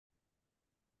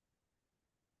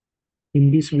In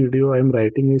this video, I am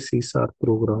writing a C#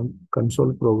 program,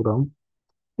 console program,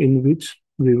 in which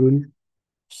we will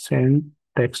send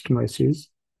text message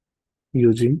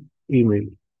using email.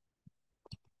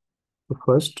 So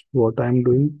first, what I am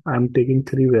doing, I am taking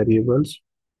three variables.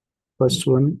 First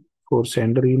one for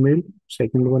sender email,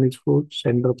 second one is for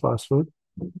sender password,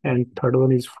 and third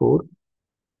one is for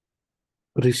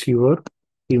receiver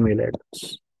email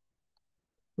address.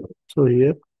 So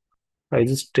here I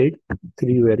just take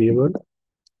three variables.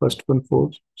 First one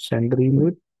for sender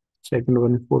email, second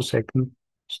one for second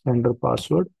sender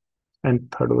password, and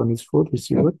third one is for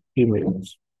receiver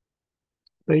emails.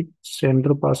 Right?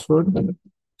 Sender password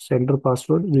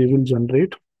we will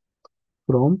generate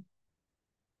from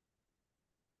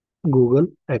Google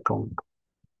account.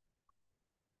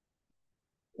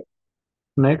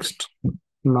 Next,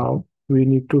 now we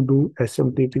need to do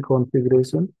SMTP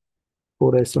configuration.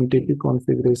 For SMTP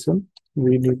configuration,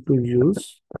 we need to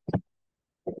use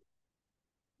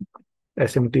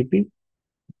SMTP,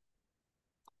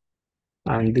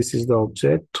 and this is the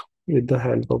object. With the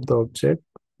help of the object,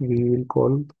 we will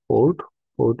call port.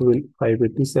 Port will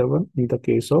 587 in the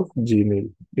case of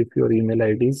Gmail. If your email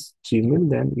ID is Gmail,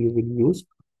 then you will use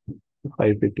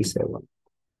 587.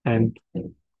 And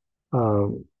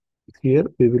here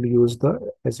we will use the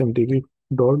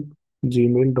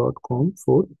smtp.gmail.com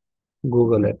for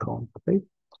Google account, right?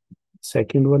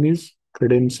 Second one is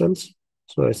credentials.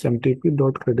 So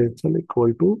smtp.credential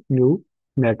equal to new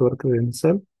network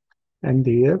credential, and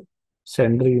here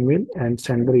sender email and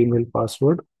sender email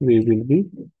password we will be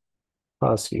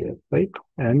pass here, right?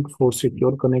 And for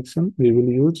secure connection, we will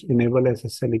use enable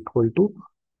SSL equal to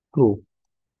true.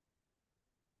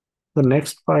 The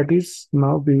next part is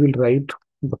now we will write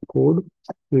the code.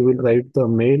 We will write the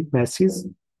mail message.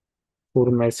 For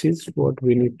message, what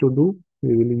we need to do,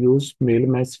 we will use mail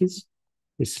message.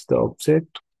 This is the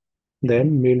object.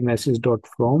 Then mail message dot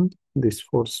from, this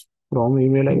for from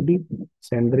email ID,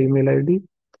 sender email ID.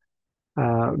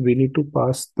 We need to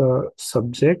pass the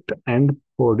subject and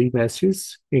body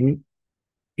message in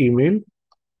email.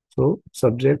 So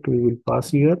subject we will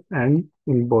pass here, and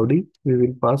in body we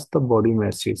will pass the body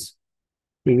message.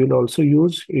 We will also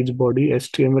use each body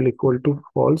HTML equal to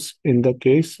false in the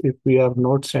case if we are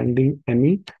not sending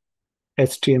any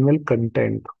HTML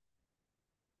content.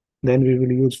 Then we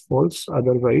will use false.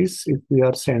 Otherwise, if we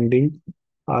are sending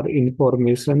our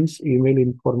informations, email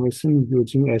information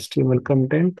using HTML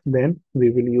content, then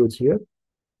we will use here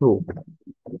true.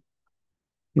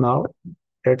 Now,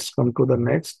 let's come to the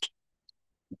next.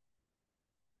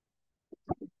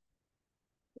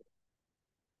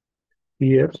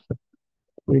 Here,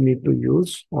 we need to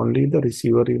use only the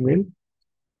receiver email.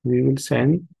 We will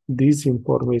send this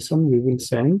information, we will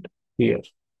send here,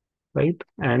 right?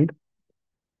 And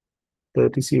the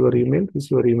receiver email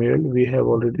we have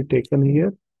already taken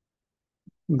here.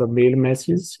 The mail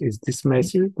message is this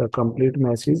message. The complete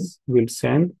message will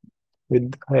send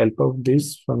with the help of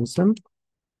this function,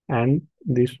 and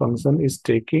this function is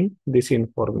taking this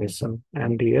information,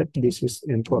 and here this is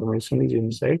information is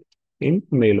inside in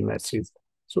mail message.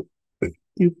 So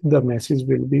if the message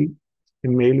will be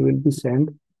mail will be sent,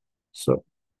 so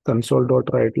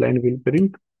console.writeLine will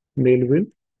print mail will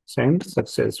send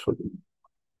successfully.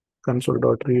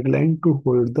 Console.readLine to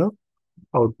hold the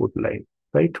output line,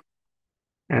 right?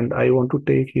 And I want to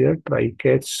take here try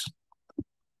catch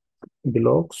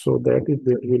block, so that if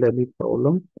there will any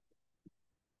problem,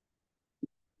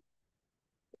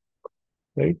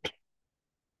 right?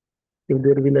 If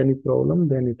there will any problem,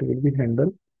 then it will be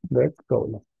handle that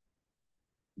problem.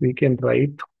 We can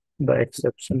write the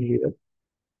exception here.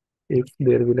 If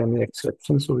there will any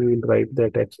exception, so we will write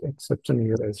that exception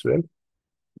here as well.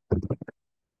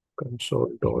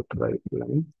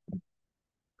 Console.writeLine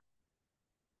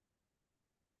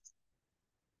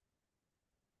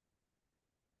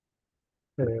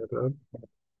error,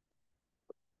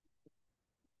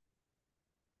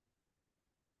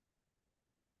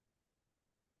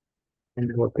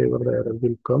 and whatever the error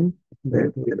will come,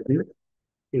 that will be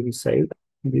inside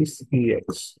this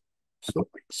ex. So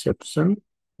exception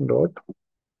dot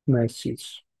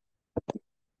message.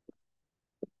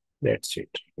 That's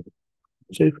it.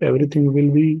 So if everything will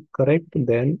be correct,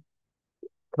 then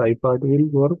try part will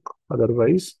work.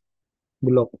 Otherwise,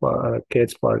 block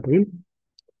catch part will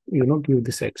give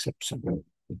this exception.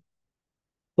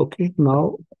 Okay,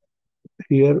 now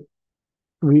here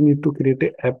we need to create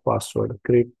a app password.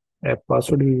 Create app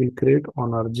password we will create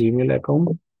on our Gmail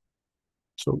account.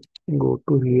 So go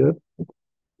to here.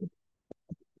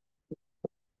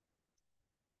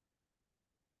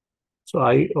 So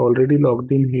I already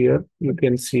logged in here. You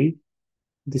can see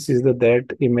this is the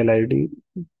that email ID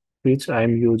which I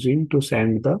am using to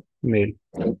send the mail.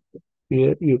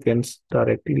 Here you can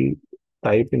directly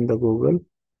type in the Google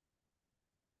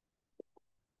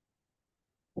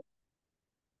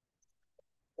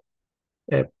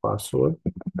app password.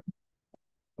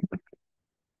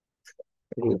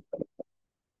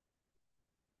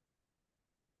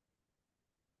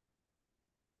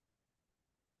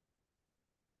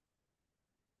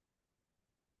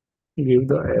 Give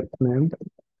the app name,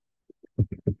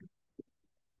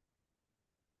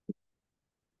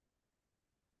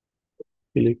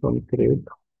 click on create,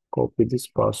 copy this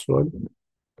password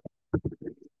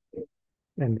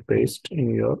and paste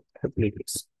in your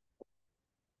application.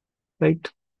 Right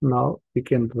now we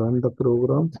can run the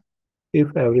program.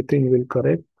 If everything will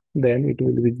correct, then it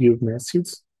will be give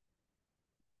message,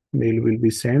 mail will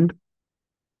be sent,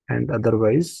 and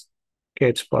otherwise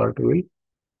catch part will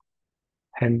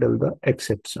handle the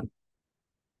exception.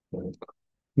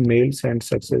 Mail sent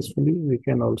successfully. We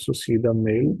can also see the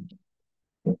mail.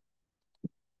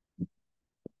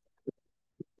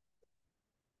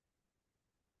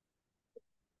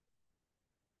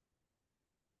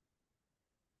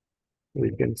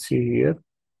 We can see here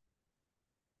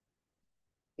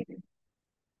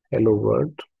hello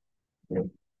world.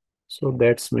 So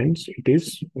that means it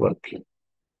is working.